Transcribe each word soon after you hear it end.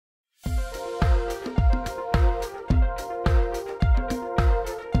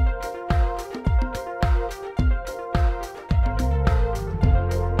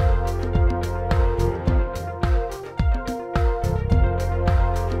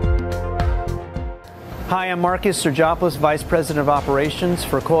Hi, I'm Marcus Sergopoulos, Vice President of Operations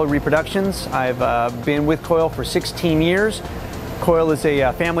for Coyle Reproductions. I've been with Coyle for 16 years. Coyle is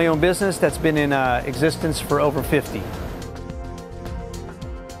a family-owned business that's been in existence for over 50.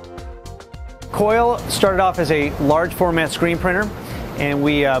 Coyle started off as a large format screen printer, and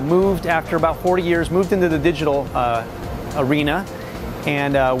we moved, after about 40 years, moved into the digital arena.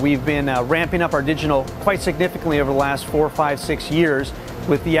 And we've been ramping up our digital quite significantly over the last 4, 5, 6 years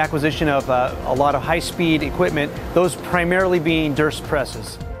with the acquisition of a lot of high-speed equipment, those primarily being Durst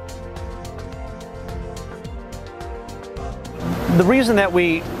presses. The reason that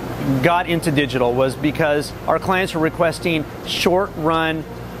we got into digital was because our clients were requesting short-run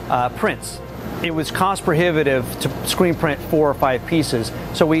prints. It was cost prohibitive to screen print 4 or 5 pieces,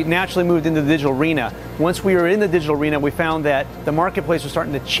 so we naturally moved into the digital arena. Once we were in the digital arena, we found that the marketplace was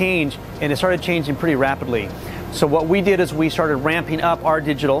starting to change, and it started changing pretty rapidly. So what we did is we started ramping up our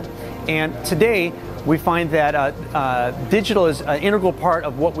digital, and today we find that digital is an integral part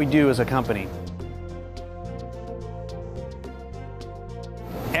of what we do as a company.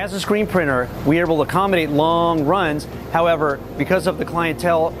 As a screen printer, we are able to accommodate long runs. However, because of the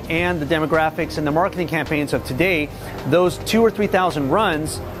clientele and the demographics and the marketing campaigns of today, those 2,000 or 3,000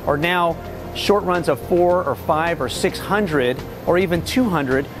 runs are now short runs of 400 or 500 or 600 or even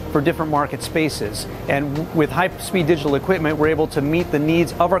 200 for different market spaces. And with high-speed digital equipment, we're able to meet the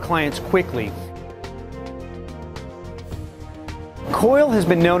needs of our clients quickly. Coyle has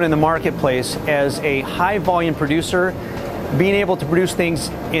been known in the marketplace as a high-volume producer, being able to produce things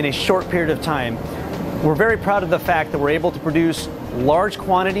in a short period of time. We're very proud of the fact that we're able to produce large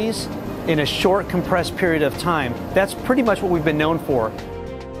quantities in a short, compressed period of time. That's pretty much what we've been known for.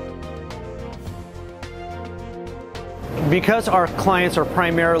 Because our clients are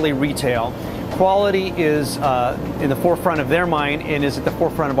primarily retail, quality is in the forefront of their mind and is at the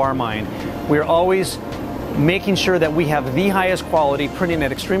forefront of our mind. We're always making sure that we have the highest quality, printing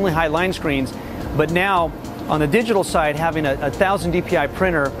at extremely high line screens, but now on the digital side, having a 1000 DPI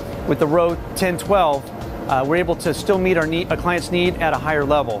printer with the Row 1012, we're able to still meet our client's need at a higher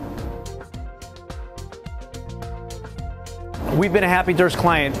level. We've been a happy Durst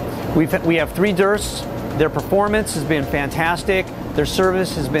client. We have 3 Dursts. Their performance has been fantastic. Their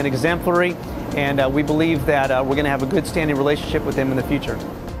service has been exemplary, and we believe that we're going to have a good standing relationship with them in the future.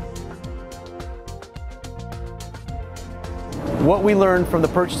 What we learned from the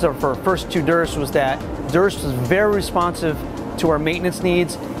purchase of our first 2 Dursts was that Durst was very responsive to our maintenance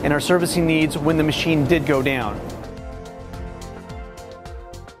needs and our servicing needs when the machine did go down.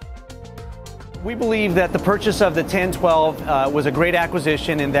 We believe that the purchase of the 1012 was a great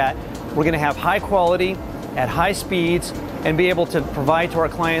acquisition in that we're going to have high quality at high speeds and be able to provide to our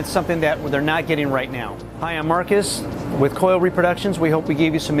clients something that they're not getting right now. Hi, I'm Marcus with Coyle Reproductions. We hope we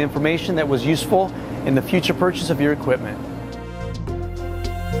gave you some information that was useful in the future purchase of your equipment.